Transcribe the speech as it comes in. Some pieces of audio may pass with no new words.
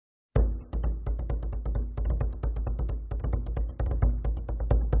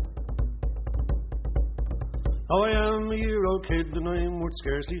Oh, I am a year-old kid and I'm worth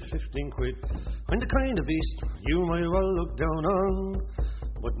scarcely 15 quid. I'm the kind of beast you might well look down on,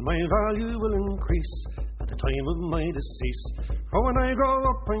 but my value will increase at the time of my decease. For when I grow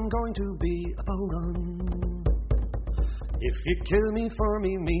up I'm going to be a Bodhrán. If you kill me for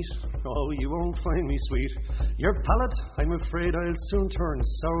me meat, oh, you won't find me sweet. Your palate, I'm afraid I'll soon turn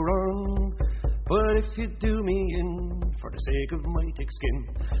sour on. But if you do me in, for the sake of my thick skin,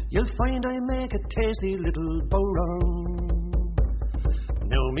 you'll find I make a tasty little Bodhrán.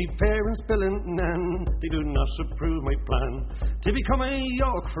 Now me parents, Bill and Nan, they do not approve my plan to become a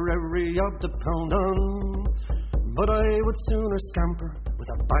yoke for every odd to pound on. But I would sooner scamper with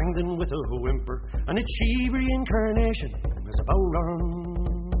a bang than with a whimper and achieve reincarnation as a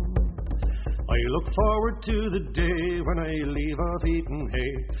Bodhrán. I look forward to the day when I leave off eating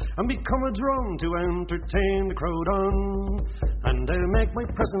hay and become a drum to entertain the crowd on. And I'll make my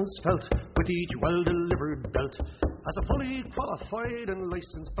presence felt with each well-delivered belt as a fully qualified and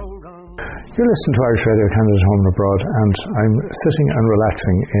licensed Bodhrán. You listen to Irish Radio Canada Home and Abroad, and I'm sitting and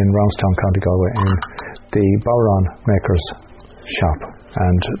relaxing in Roundstown, County Galway, in the Bodhrán makers shop.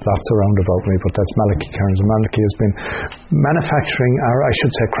 And lots around about me, but that's Malachy Kearns. And Malachy has been manufacturing, or I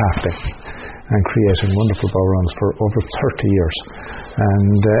should say crafting, and creating wonderful Bodhráns for over 30 years.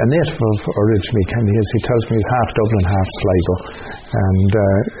 And a native of originally Kenny, as he tells me, he's half Dublin, half Sligo. And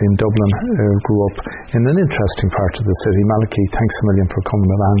in Dublin, grew up in an interesting part of the city. Malachy, thanks a million for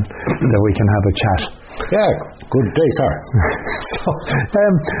coming along, that we can have a chat. Yeah, good day, sir. So,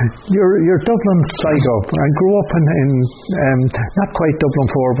 you're Dublin Sligo. I grew up in not quite Dublin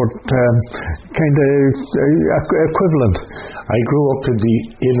 4, but kind of equivalent. I grew up in the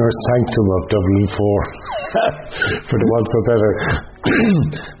inner sanctum of Dublin 4, for the want of a better.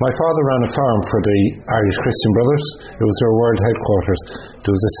 My father ran a farm for the Irish Christian Brothers. It was their world headquarters.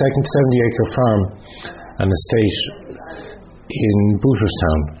 There was a second 70-acre farm and estate in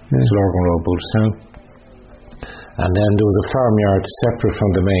Bodhrán, Lorgan Road, Bodhrán. And then there was a farmyard separate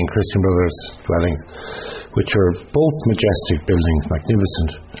from the main Christian Brothers dwellings, which are both majestic buildings,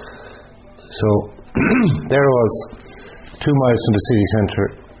 magnificent. So there I was, 2 miles from the city centre,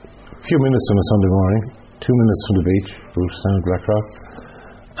 a few minutes on a Sunday morning, 2 minutes from the beach, Bodhrán, Blackrock,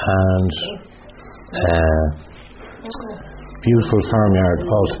 and beautiful farmyard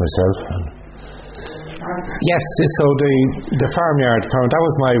all to myself. And yes, so the farmyard, that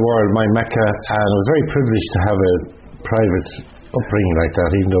was my world, my Mecca, and I was very privileged to have a private upbringing like that,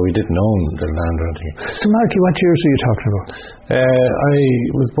 even though we didn't own the land or anything. So Marky, what years are you talking about? I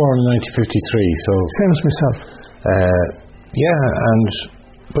was born in 1953, so... Same as myself.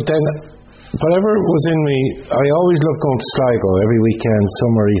 But then, whatever was in me, I always loved going to Sligo every weekend,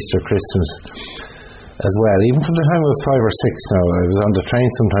 summer, Easter, Christmas, as well. Even from the time I was 5 or 6 now, I was on the train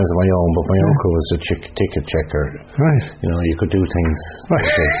sometimes on my own, but my uncle was a ticket checker. Right. You know, you could do things. Right.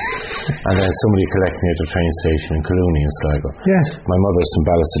 And then somebody collected me at the train station in Colooney in Sligo. Yes. My mother's from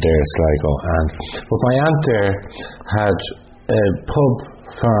Ballysadare, Sligo. But my aunt there had a pub,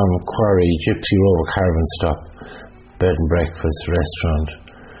 farm, quarry, gypsy rover caravan stop, bed and breakfast, restaurant,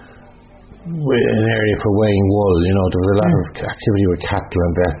 with an area for weighing wool. You know, there was a lot of activity with cattle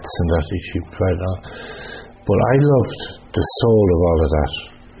and vets and that she provided on. But I loved the soul of all of that.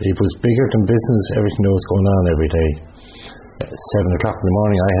 It was bigger than business, everything that was going on every day. At 7 o'clock in the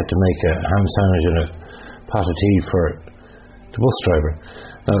morning I had to make a ham sandwich and a pot of tea for the bus driver.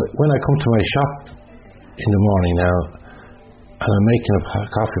 Now when I come to my shop in the morning now and I'm making a pot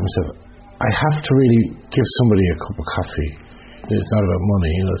of coffee myself, I have to really give somebody a cup of coffee. It's not about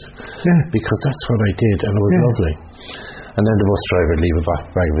money, you know, because that's what I did, and it was lovely. And then the bus driver would leave a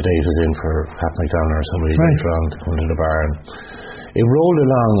bag of potatoes in for Pat McDonald or somebody later on to come into the bar. And it rolled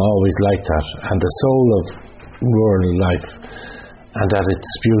along always like that, and the soul of rural life, and that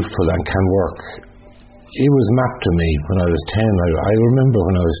it's beautiful and can work. It was mapped to me when I was 10. I remember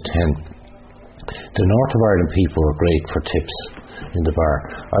when I was 10, the North of Ireland people were great for tips in the bar.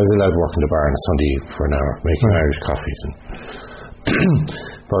 I was allowed to work in the bar on a Sunday for an hour, making Irish coffees.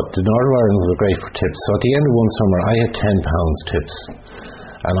 But the North of Ireland was great for tips. So at the end of one summer, I had £10 tips.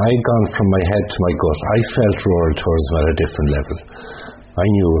 And I had gone from my head to my gut. I felt rural tourism at a different level. I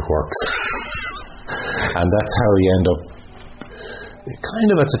knew it works. And that's how you end up. Kind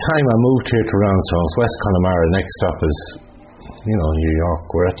of at the time I moved here to Roundstown, West Connemara. Next stop is, you know, New York.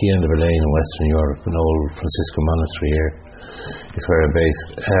 We're at the end of a lane in Western Europe, an old Franciscan monastery here. It's where I'm based.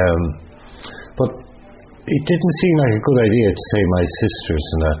 But it didn't seem like a good idea to say my sisters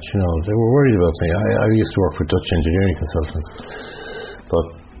and that, you know, they were worried about me. I used to work for Dutch engineering consultants. But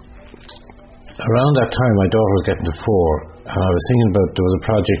around that time, my daughter was getting to 4, and I was thinking about, there was a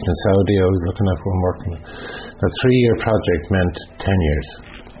project in Saudi I was looking at for and working on. A 3-year project meant 10 years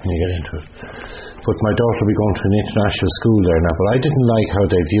when you get into it. But my daughter will be going to an international school there now, but I didn't like how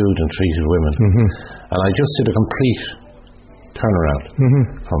they viewed and treated women. And I just did a complete turnaround.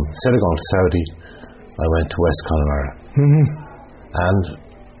 From, instead of going to Saudi, I went to West Connemara. And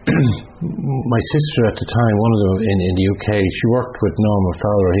my sister at the time, one of them in the UK, she worked with Norman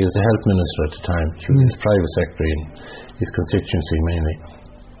Fowler. He was the health minister at the time. She was his private secretary in his constituency mainly.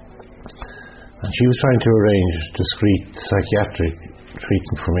 And she was trying to arrange discreet psychiatric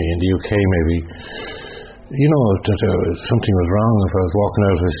treatment for me in the UK maybe. You know, that something was wrong if I was walking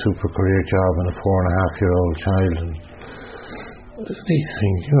out of a super career job and a 4.5-year-old child and these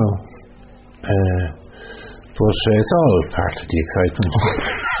things, you know. But it's all part of the excitement.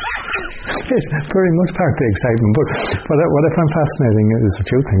 It's very much part of the excitement. But what I find fascinating is a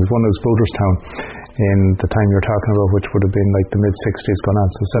few things. One is Bodhrán in the time you're talking about, which would have been like the mid-60s gone on,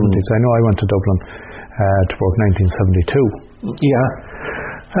 so 70s. I know I went to Dublin to work 1972. Yeah.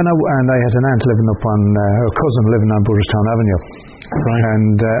 And I had an aunt living up on, a cousin living on Bodhrán Avenue. Right.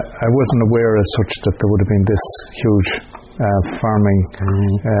 And I wasn't aware as such that there would have been this huge farming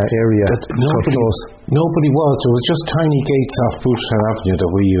area so close. Nobody was. There was just tiny gates off Bodhrán Avenue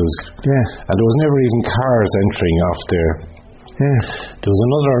that we used. Yeah. And there was never even cars entering off there. Yeah. There was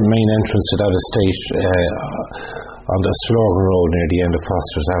another main entrance to that estate on the Slorgan Road near the end of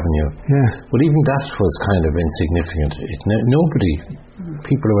Foster's Avenue. Yeah. But even that was kind of insignificant. Nobody,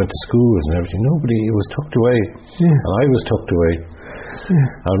 people who went to schools and everything, nobody, it was tucked away. Yeah. And I was tucked away. Yeah.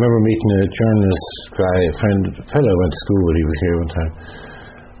 I remember meeting a journalist guy, a fellow I went to school with, he was here one time.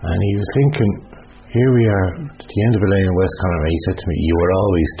 And he was thinking, here we are at the end of a lane in West Connemara. He said to me, you were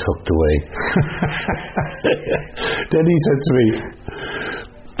always tucked away. Then he said to me,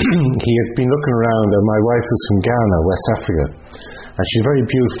 he had been looking around, and my wife was from Ghana, West Africa, and she's a very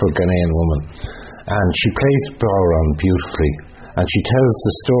beautiful Ghanaian woman, and she plays Bodhrán beautifully, and she tells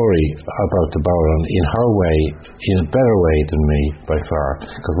the story about the Bodhrán in her way, in a better way than me by far,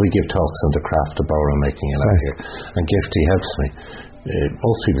 because we give talks on the craft of Bodhrán making it out here, and Gifty helps me.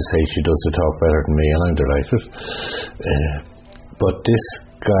 Most people say she does the talk better than me, and I'm delighted. But this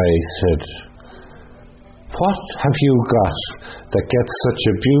guy said, what have you got that gets such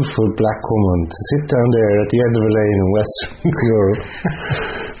a beautiful black woman to sit down there at the end of a lane in Western Europe,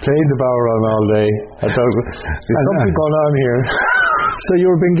 playing the Bodhrán all day? I thought, there's something going on here. So you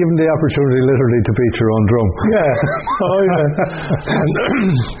were being given the opportunity literally to beat your own drum. Yeah. Oh, yeah.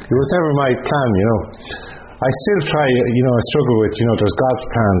 And it was never my plan, you know. I still try, you know, I struggle with, you know, there's God's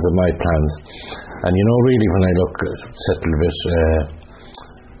plans and my plans. And, you know, really when I look, settle a bit,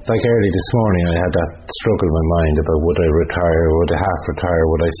 like early this morning I had that struggle in my mind about would I retire, would I half retire,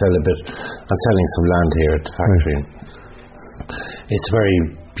 would I sell a bit. I'm selling some land here at the factory. It's very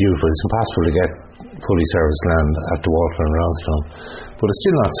beautiful. It's impossible to get fully serviced land at the water in Roundstone. But it's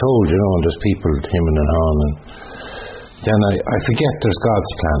still not sold, you know, and there's people hemming and hawing. And then I forget there's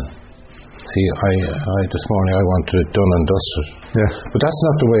God's plan. See, I this morning I wanted it done and dusted. Yeah. But that's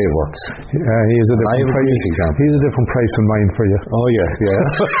not the way it works. He is a different price in mind for you. Oh yeah, yeah.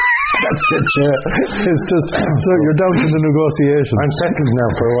 That's it, yeah. It's just, so you're down to the negotiations. I'm settled now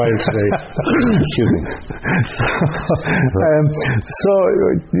for a while today. Excuse me. So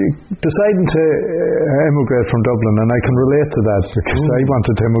deciding to emigrate from Dublin, and I can relate to that because I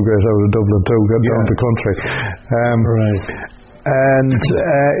wanted to emigrate out of Dublin too, get down to country. Right. And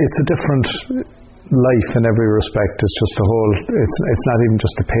it's a different life in every respect. It's just the whole, it's not even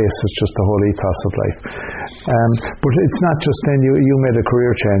just the pace, it's just the whole ethos of life. But it's not just then you made a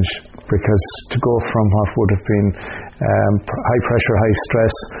career change, because to go from what would have been high pressure, high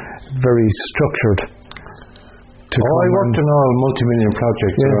stress, very structured to I worked on all multi-million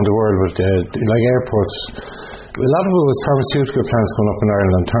projects around the world with like airports. A lot of it was pharmaceutical plants going up in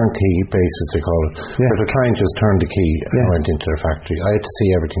Ireland on turnkey basis, they call it. Where the client just turned the key and went into their factory. I had to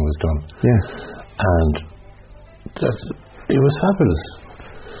see everything was done. Yeah. And it was fabulous.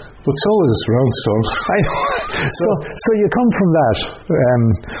 But so is Roundstone. So you come from that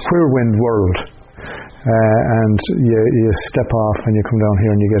whirlwind world, and you step off and you come down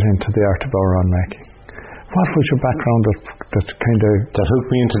here and you get into the art of Bodhrán making. What was your background that kind of... That hooked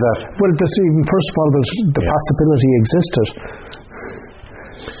me into that? Well, that even, first of all, the possibility existed.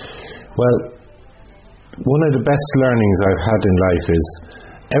 Well, one of the best learnings I've had in life is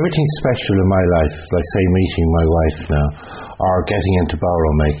everything special in my life, like say meeting my wife now, or getting into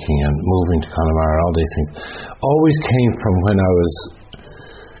Bodhrán making and moving to Connemara, all these things, always came from when I was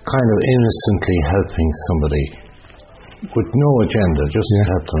kind of innocently helping somebody with no agenda, just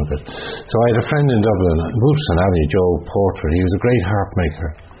helped them a bit. So I had a friend in Dublin, Bodhrán Avenue, Joe Porter. He was a great harp maker,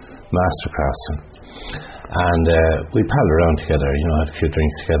 master craftsman. And we palled around together, had a few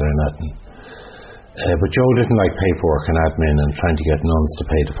drinks together and that. But Joe didn't like paperwork and admin and trying to get nuns to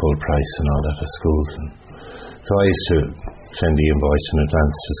pay the full price and all that at schools. And so I used to send the invoice in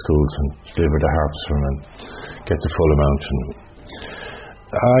advance to schools and deliver the harps for them and get the full amount. And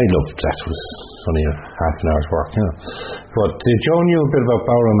I loved that. It was only a half an hour's work, But Joe knew a bit about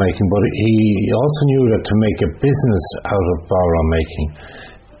Bodhrán making, but he also knew that to make a business out of Bodhrán making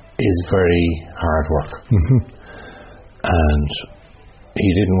is very hard work. And he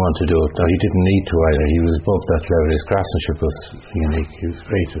didn't want to do it. No, he didn't need to either. He was above that level. His craftsmanship was unique. He was the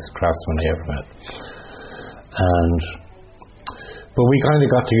greatest craftsman I ever met. But we kind of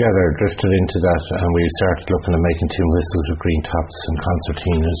got together, drifted into that, and we started looking at making tin whistles with green tops and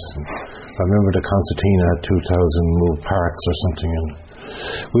concertinas. I remember the concertina had 2,000 moved parts or something, and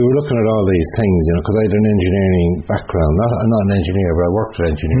we were looking at all these things, because I had an engineering background. I'm not an engineer, but I worked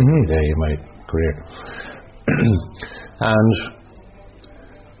with engineers every day in my career. And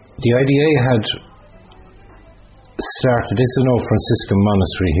the IDA had started, this is an old Franciscan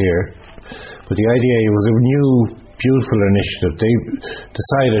monastery here, but the IDA was a new, beautiful initiative. They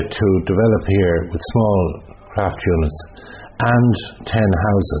decided to develop here with small craft units and 10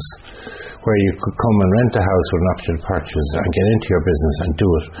 houses where you could come and rent a house with an option to purchase and get into your business and do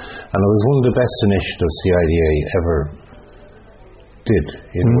it. And it was one of the best initiatives the IDA ever did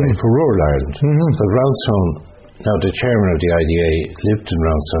in a way for rural Ireland. Because Roundstone, now the chairman of the IDA lived in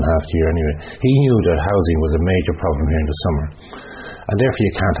Roundstone half the year anyway. He knew that housing was a major problem here in the summer. And therefore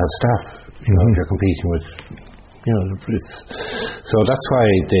you can't have staff, if you're competing with so that's why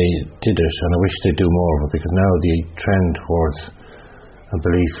they did it, and I wish they'd do more of it, because now the trend towards a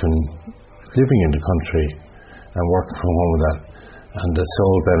belief in living in the country and working from home and that, and the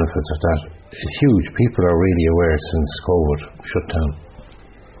sole benefits of that is huge. People are really aware since COVID shut down.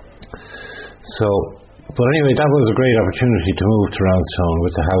 So, but anyway, that was a great opportunity to move to Roundstone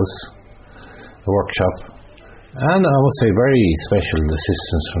with the house, the workshop, and I must say very special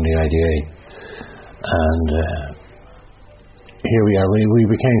assistance from the IDA. And here we are. We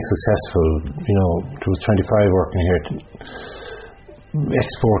became successful. There was 25 working here,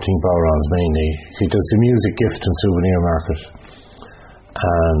 exporting Bodhrans mainly. He does the music gift and souvenir market,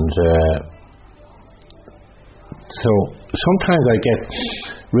 and so sometimes I get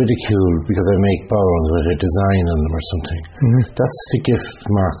ridiculed because I make Bodhrans with a design on them or something. That's the gift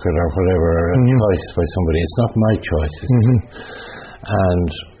market or whatever, a choice by somebody. It's not my choice.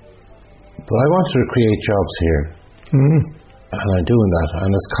 But I wanted to create jobs here, and I'm doing that, and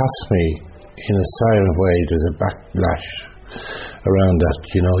it's cost me in a silent way. There's a backlash around that,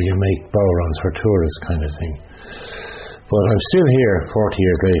 you make Bodhrans for tourists kind of thing. But I'm still here 40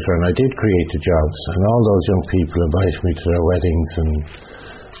 years later, and I did create the jobs, and all those young people invite me to their weddings and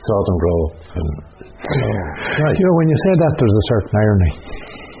saw them grow up. And, when you say that, there's a certain irony.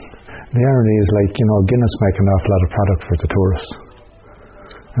 The irony is like, Guinness make an awful lot of product for the tourists.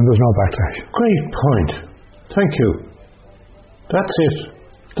 And there's no backlash. Great point. Thank you. That's it.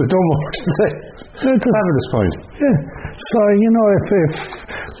 There's no more to say. Fabulous point. Yeah. So,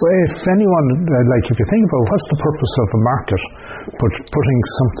 if anyone, if you think about what's the purpose of a market, but putting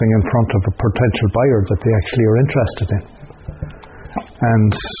something in front of a potential buyer that they actually are interested in.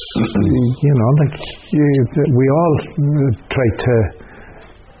 And, we all try to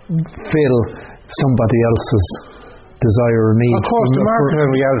fill somebody else's desire or need. Of course, the market in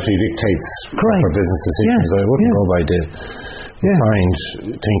reality dictates proper business decisions. I wouldn't go by the blind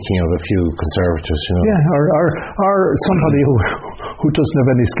thinking of a few conservatives, or somebody who doesn't have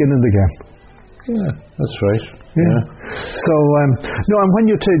any skin in the game. Yeah, that's right. So, and when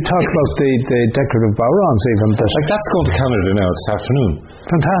you talk about the decorative Bodhrans, even that's going to Canada now this afternoon.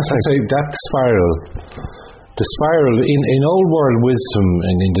 Fantastic. I'd say that spiral. The spiral in old world wisdom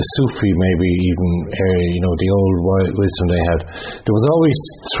and in the Sufi maybe even the old wisdom they had, there was always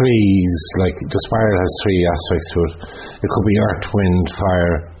threes, like the spiral has three aspects to it. It could be earth, wind,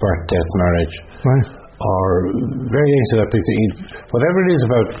 fire, birth, death, marriage, right, or variations of that. Whatever it is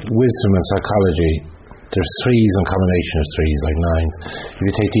about wisdom and psychology, there's threes and combination of threes, like nines. If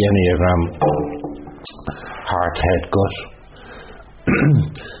you take the Enneagram, heart, head, gut.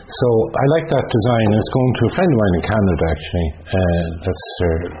 So I like that design. It's going to a friend of mine in Canada actually. That's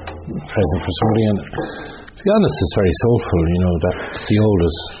their present for somebody, and to be honest, it's very soulful. That the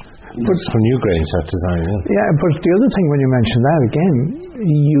oldest. But from Newgrange, that design. Yeah, but the other thing when you mention that again,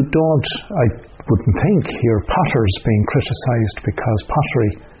 I wouldn't think hear potters being criticised because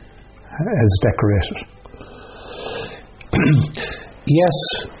pottery is decorated. Yes,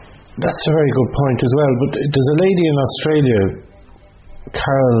 that's a very good point as well. But there's a lady in Australia,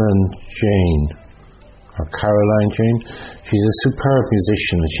 Caroline Jane. She's a superb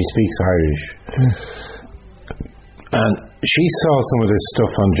musician and she speaks Irish. And she saw some of this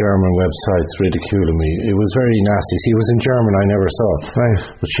stuff on German websites ridiculing me. It was very nasty. See, it was in German, I never saw it. Right.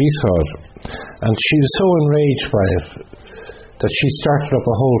 But she saw it. And she was so enraged by it that she started up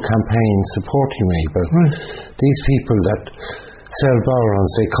a whole campaign supporting me. But these people that sell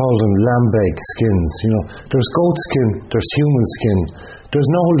Bodhrans, they call them lambeg skins. You know, there's goat skin, there's human skin. There's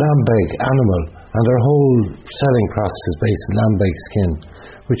no lambeg animal. And their whole selling process is based on lambeg skin,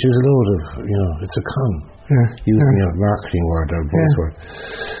 which is a load of, it's a con. Using a marketing word or buzzword.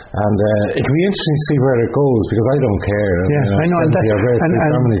 And it'll be interesting to see where it goes, because I don't care. I know. And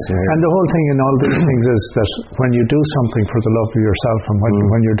the whole thing in all these things is that when you do something for the love of yourself, and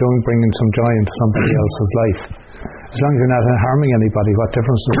when you're bringing some joy into somebody else's life, as long as you're not harming anybody, what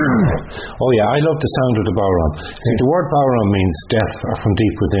difference does it make? Oh yeah, I love the sound of the Bodhrán. See, the word Bodhrán means death or from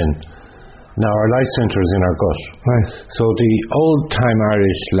deep within. Now, our life centre is in our gut. Right. So the old-time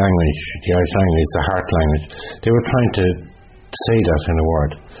Irish language, the Irish language, the heart language, they were trying to say that in a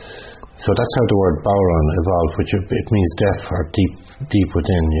word. So that's how the word Bodhrán evolved, which it means death or deep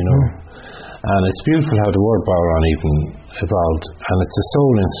within, And it's beautiful how the word Bodhrán even evolved, and it's a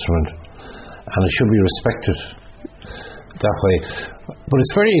soul instrument, and it should be respected that way. But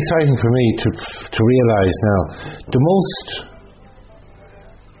it's very exciting for me to realise now, the most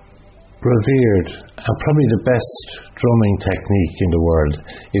revered and probably the best drumming technique in the world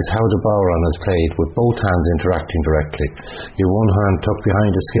is how the Bodhrán is played, with both hands interacting directly. You have one hand tucked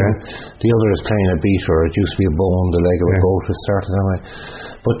behind the skin, the other is playing a beat, or it used to be a bone, the leg of a goat was started that way.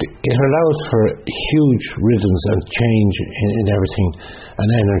 But it allows for huge rhythms and change in everything, and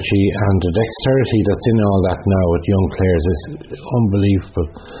energy, and the dexterity that's in all that now with young players is unbelievable.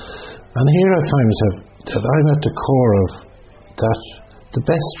 And here I find myself that I'm at the core of that, the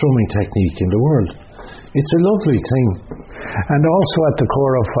best drumming technique in the world. It's a lovely thing. And also at the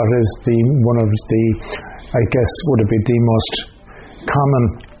core of what is one of the, I guess, would it be the most common,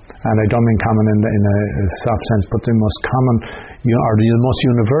 and I don't mean common in a soft sense, but the most common, or the most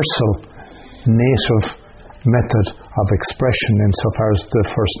universal native method of expression, insofar as the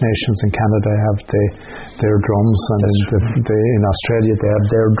First Nations in Canada have their drums, and in Australia they have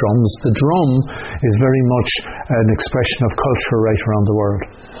their drums. The drum is very much an expression of culture right around the world.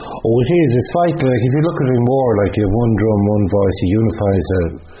 Oh, it is. It's vital. Like, if you look at it in war, like you have one drum, one voice, it unifies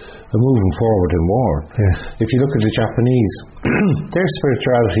a moving forward in war. Yeah. If you look at the Japanese, their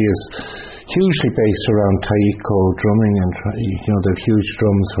spirituality is hugely based around taiko drumming, and they have huge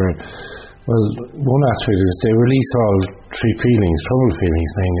drums where, well, one aspect is they release all three feelings, trouble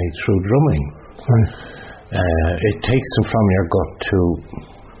feelings mainly, through drumming. Right. It takes them from your gut to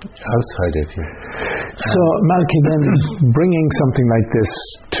outside of you. So, Malachy, then, bringing something like this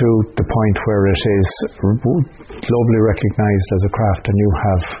to the point where it is globally recognised as a craft, and you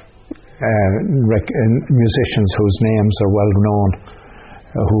have musicians whose names are well known,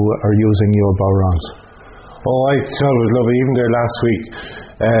 who are using your Bodhrans. Oh, I thought it was lovely. Even there last week,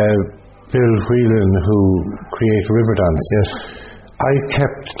 Bill Whelan, who created Riverdance. Yes. I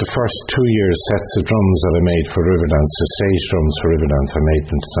kept the first 2 years sets of drums that I made for Riverdance, the stage drums for Riverdance. I made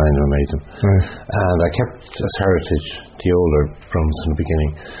them, designed them, made them. Right. And I kept as heritage the older drums in the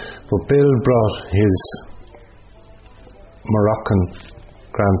beginning. But Bill brought his Moroccan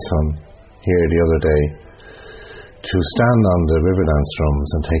grandson here the other day to stand on the Riverdance drums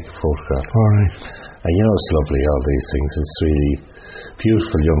and take a photograph. All right. And it's lovely, all these things. It's really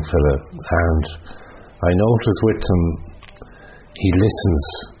beautiful young fella. And I notice with him, he listens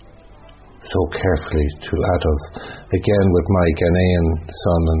so carefully to adults. Again, with my Ghanaian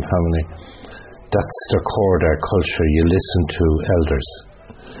son and family, that's their core, their culture. You listen to elders.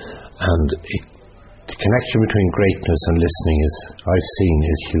 And the connection between greatness and listening I've seen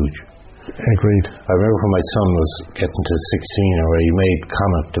is huge. Agreed. I remember when my son was getting to 16, where he made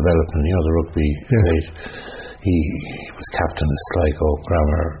Connacht Development, the rugby page. He was captain of Sligo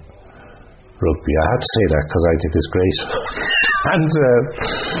Grammar Rugby. I had to say that because I think it's great. And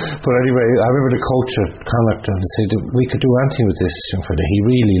but anyway, I remember the coach at Connacht and said we could do anything with this young fella. He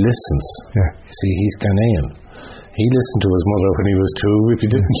really listens. Yeah. You see, he's Ghanaian. He listened to his mother when he was 2. If he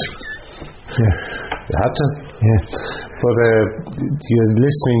didn't, you had to. Yeah. But your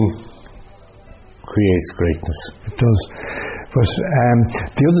listening creates greatness. It does. But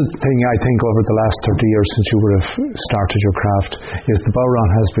the other thing I think over the last 30 years since you would have started your craft is the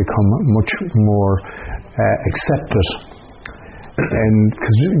Bodhrán has become much more accepted and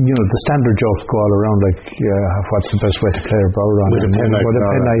because the standard jokes go all around like what's the best way to play a Bodhrán with a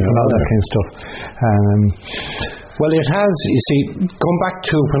penknife and all that kind of stuff. Well, it has, you see, going back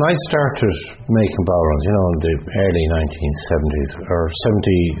to when I started making Bodhráns, in the early 1970s or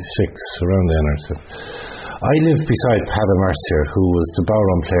 76, around then or so, I lived beside Paddy Mercier, who was the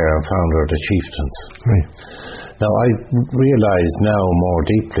Bodhrán player and founder of the Chieftains. Right. Now, I realise now more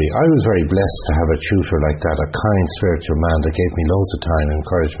deeply, I was very blessed to have a tutor like that, a kind, spiritual man that gave me loads of time and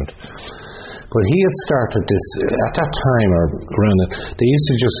encouragement. But he had started this, at that time, or around it, they used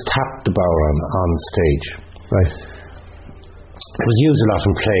to just tap the Bodhrán on stage. Right. It was used a lot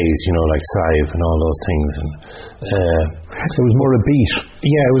in plays, like Sive and all those things. And it was more a beat.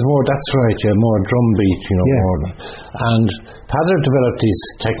 Yeah, it was more, that's right, more drum beat, more. And Paddy developed this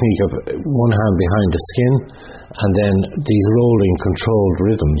technique of one hand behind the skin, and then these rolling, controlled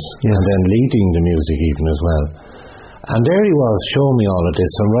rhythms, and then leading the music even as well. And there he was, showing me all of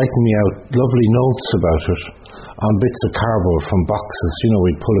this and writing me out lovely notes about it on bits of cardboard from boxes.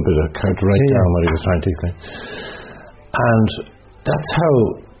 We'd pull a bit of card to write down what he was trying to say. And that's how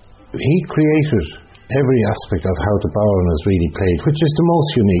he created every aspect of how the Bodhrán is really played, which is the most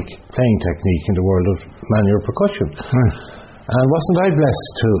unique playing technique in the world of manual percussion. And wasn't I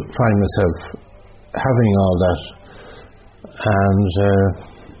blessed to find myself having all that? And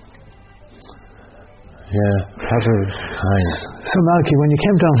Paddy was kind. So Malachy, when you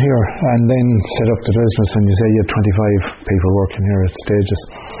came down here and then set up the business, and you say you had 25 people working here at stages,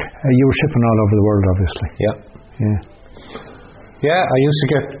 you were shipping all over the world, obviously. Yeah, I used to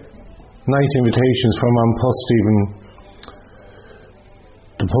get nice invitations from An Post, even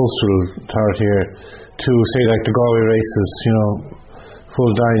the postal authority here, to say like the Galway races,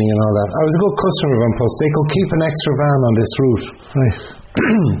 full dining and all that. I was a good customer of An Post. They could keep an extra van on this route, right?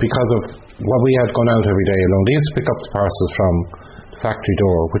 Because of what we had gone out every day alone. They used to pick up the parcels from the factory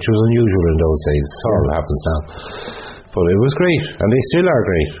door, which was unusual in those days. It's all that happens now. But it was great, and they still are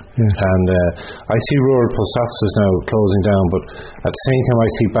great. And I see rural post offices now closing down, but at the same time I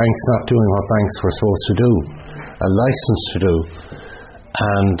see banks not doing what banks were supposed to do, and licensed to do.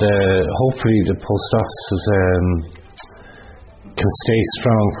 And hopefully the post offices can stay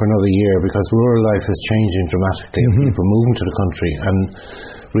strong for another year, because rural life is changing dramatically, and people moving to the country and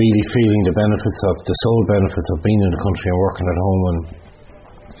really feeling the benefits of the sole benefits of being in the country and working at home. And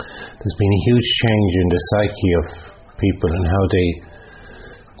there's been a huge change in the psyche of people and how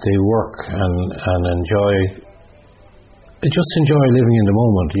they work and enjoy living in the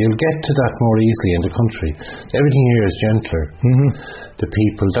moment. You'll get to that more easily in the country. Everything here is gentler. The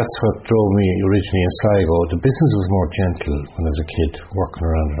people, that's what drove me originally in Sligo. The business was more gentle when I was a kid, working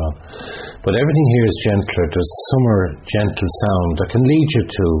around and on. But everything here is gentler. There's summer gentle sound that can lead you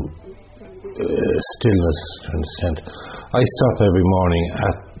to stillness, to an extent. I stop every morning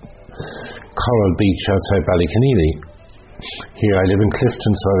at Coral Beach outside Ballyconneely. Here I live in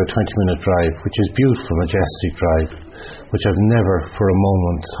Clifton, so I have a 20-minute drive, which is beautiful, majestic drive, which I've never for a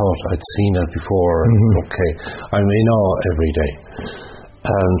moment thought I'd seen it before. It's okay. I'm in awe every day.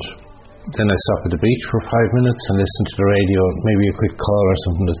 And then I stop at the beach for 5 minutes and listen to the radio, maybe a quick call or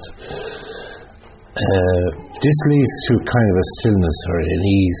something. This leads to kind of a stillness or an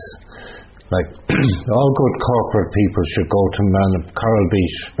ease. Like, all good corporate people should go to Coral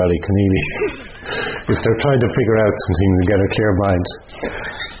Beach, Ballyconneely, if they're trying to figure out some things and get a clear mind.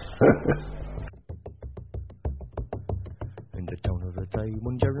 In the town of Athy,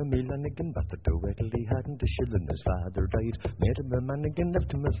 one Jeremy Lanigan battered to Whittle, he hadn't a shilling, his father died. Made him a man again,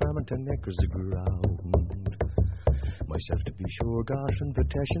 left him a farm and 10 acres of ground. Myself to be sure got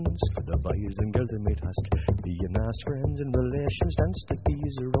invitations for the boys and girls I might ask. Being asked friends and relations danced like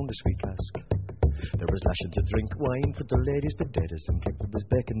bees around a sweet cask. There was lashes to drink wine for the ladies, but dead as some people was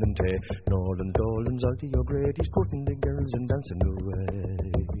beckoning them tay. Nolan Dolan's all to your Grady's courting the girls and dancing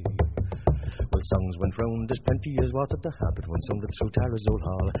away. Well, songs went round as plenty as water to habit when sung through Tara's old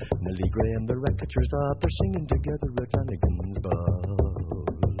hall. Nellie Gray and the Racketchers they're singing together at Lanigan's ball.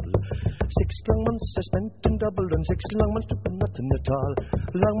 6 long months I spent in Dublin, 6 long months doing nothing at all.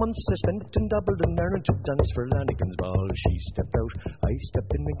 Long months I spent in Dublin, learning to dance for Lanigan's ball. She stepped out, I stepped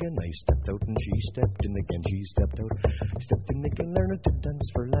in again, I stepped out and she stepped in again. She stepped out, stepped in again, learning to dance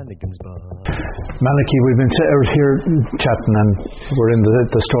for Lanigan's ball. Malachy, we've been out here chatting and we're in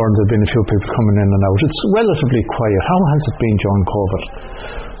the store and there've been a few people coming in and out. It's relatively quiet. How has it been during COVID?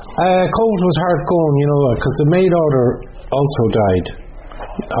 COVID was hard going, because the maid order also died.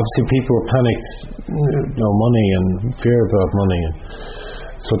 Obviously people were panicked, money and fear about money,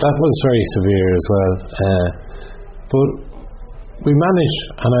 so that was very severe as well. But we managed,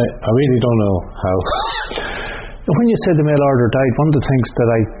 and I really don't know how. When you said the mail order died, one of the things that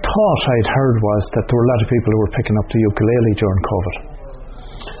I thought I'd heard was that there were a lot of people who were picking up the ukulele during COVID.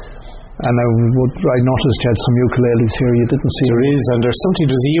 And I noticed you had some ukuleles here you didn't see. There is, and there's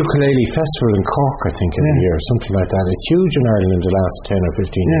a ukulele festival in Cork, I think, every year, something like that. It's huge in Ireland in the last 10 or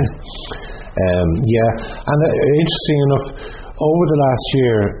 15 years. And interesting enough, over the last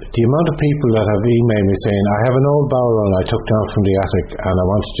year, the amount of people that have emailed me saying, I have an old Bodhrán I took down from the attic and I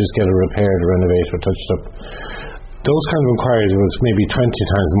want to just get it repaired, renovated or touched up. Those kind of inquiries was maybe 20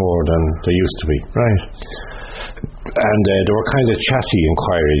 times more than there used to be. Right. And they were kind of chatty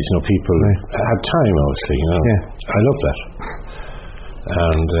inquiries, people had time, obviously, Yeah. I love that.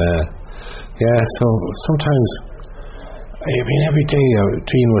 And so sometimes, every day I'm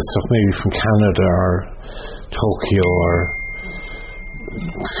dealing with stuff maybe from Canada or Tokyo or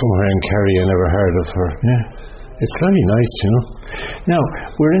somewhere in Kerry I never heard of her. Yeah. It's very nice, Now,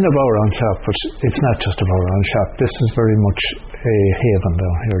 we're in a Bodhrán shop, but it's not just a Bodhrán shop. This is very much a haven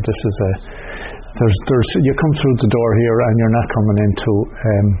down here. This is you come through the door here and you're not coming into,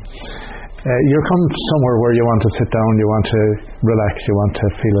 you're coming somewhere where you want to sit down, you want to relax, you want to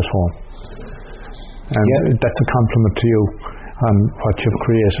feel at home. And that's a compliment to you on what you've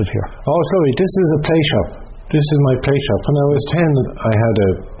created here. Oh, sorry, this is a play shop. This is my play shop. When I was 10, I had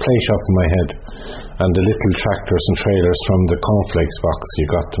a play shop in my head, and the little tractors and trailers from the cornflakes box, you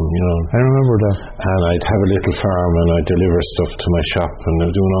got them, I remember that. And I'd have a little farm and I'd deliver stuff to my shop, and I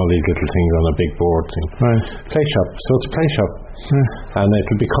was doing all these little things on a big board thing. Right. Play shop. So it's a play shop. And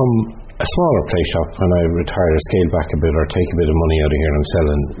it'll become a smaller play shop when I retire, scale back a bit, or take a bit of money out of here and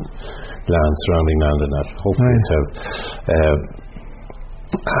selling land, surrounding land and that. Hopefully it sells.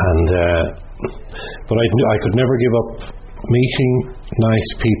 But I could never give up meeting nice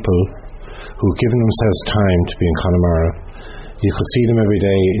people who've given themselves time to be in Connemara. You could see them every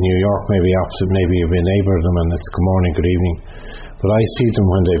day in New York, maybe opposite, maybe you've been a neighbour of them and it's good morning, good evening. But I see them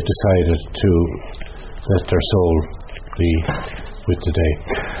when they've decided to let their soul be with the day.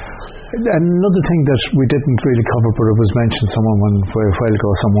 Another thing that we didn't really cover, but it was mentioned a while ago,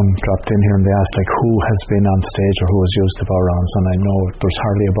 someone dropped in here and they asked who has been on stage or who has used the Bodhráns, and I know there's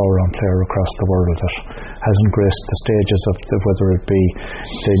hardly a Bodhrán player across the world that hasn't graced the stages of whether it be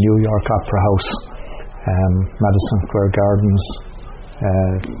the New York Opera House, Madison Square Gardens,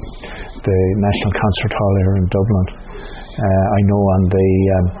 the National Concert Hall here in Dublin. I know on the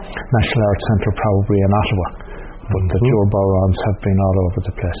National Arts Centre probably in Ottawa, but the pure Bodhráns have been all over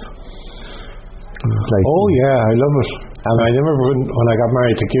the place. Oh yeah, I love it. And I remember when I got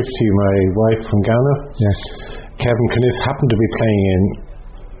married to Gifty, my wife from Ghana, Kevin Kniff happened to be playing in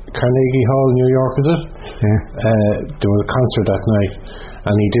Carnegie Hall, New York, is it? Yeah. There was a concert that night,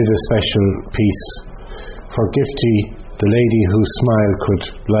 and he did a special piece for Gifty, the lady whose smile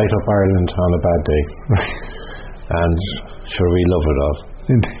could light up Ireland on a bad day. And sure, we love it all.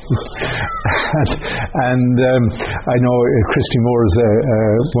 And I know Christy Moore is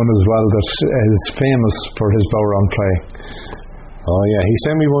one as well that is famous for his Bodhrán playing. Oh yeah, he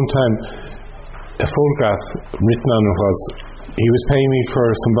sent me one time a photograph written on it was he was paying me for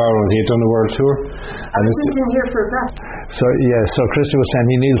some Bodhráns. He had done a world tour. I was sitting here for a breath. So Christy was saying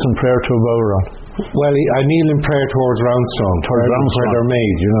he kneels in prayer to a Bodhrán. Well, I kneel in prayer towards Roundstone, where they're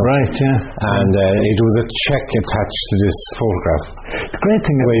made, Right, yeah. And it was a check attached to this photograph. The great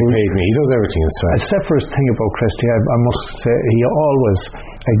thing he paid me. He does everything in fact. A separate thing about Christy, I must say, he always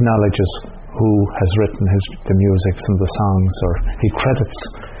acknowledges who has written the music and the songs, or he credits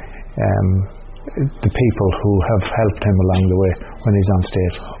the people who have helped him along the way when he's on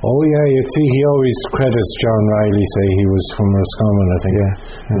stage. Oh yeah, you'd see he always credits John Riley, say he was from Roscommon, I think. Yeah.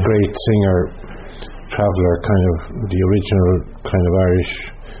 A great singer, traveller, kind of the original kind of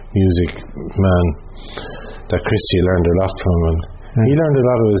Irish music man that Christy learned a lot from, and he learned a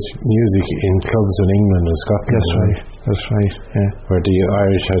lot of his music in clubs in England and Scotland. That's right. Yeah. Where the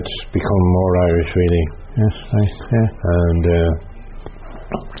Irish had become more Irish, really. Yes, right. Yeah. And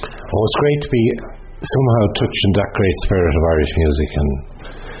it's great to be somehow touching that great spirit of Irish music and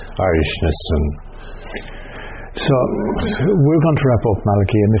Irishness. And so we're going to wrap up,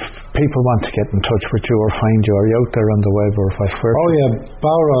 Malachy, and if people want to get in touch with you or find you, are you out there on the web or where? Oh yeah,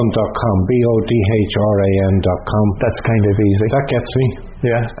 Bodhrán.com, Bodhran.com. That's kind of easy. That gets me.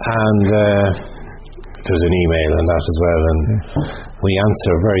 Yeah. And there's an email and that as well, and we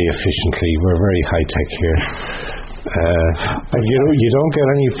answer very efficiently. We're very high tech here. You don't get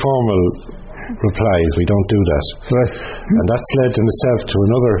any formal replies. We don't do that. Right. And that's led in itself to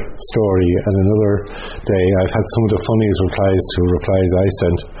another story and another day. I've had some of the funniest replies to replies I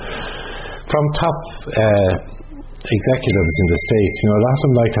sent from top executives in the States, you know, a lot of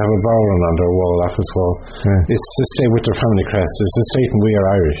them like to have a Bodhrán on their wall, office wall. Yeah. It's to stay with their family crest. It's to state we are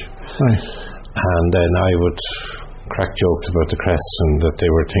Irish. Right. And then I would crack jokes about the crest and that they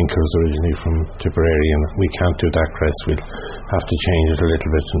were thinkers originally from Tipperary, and we can't do that crest, we'll have to change it a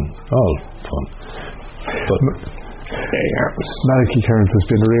little bit, and all fun. But Malachy, Kearns, it's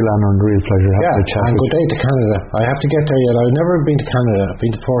been a real honour and a real pleasure having a chat. And good day to Canada. I have to get there yet. I've never been to Canada. I've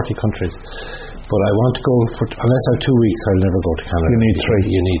been to 40 countries. But I want to go for, unless I have 2 weeks, I'll never go to Canada. You need 3.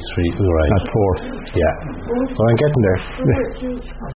 You need 3, right. Not 4. Yeah. But I'm getting there.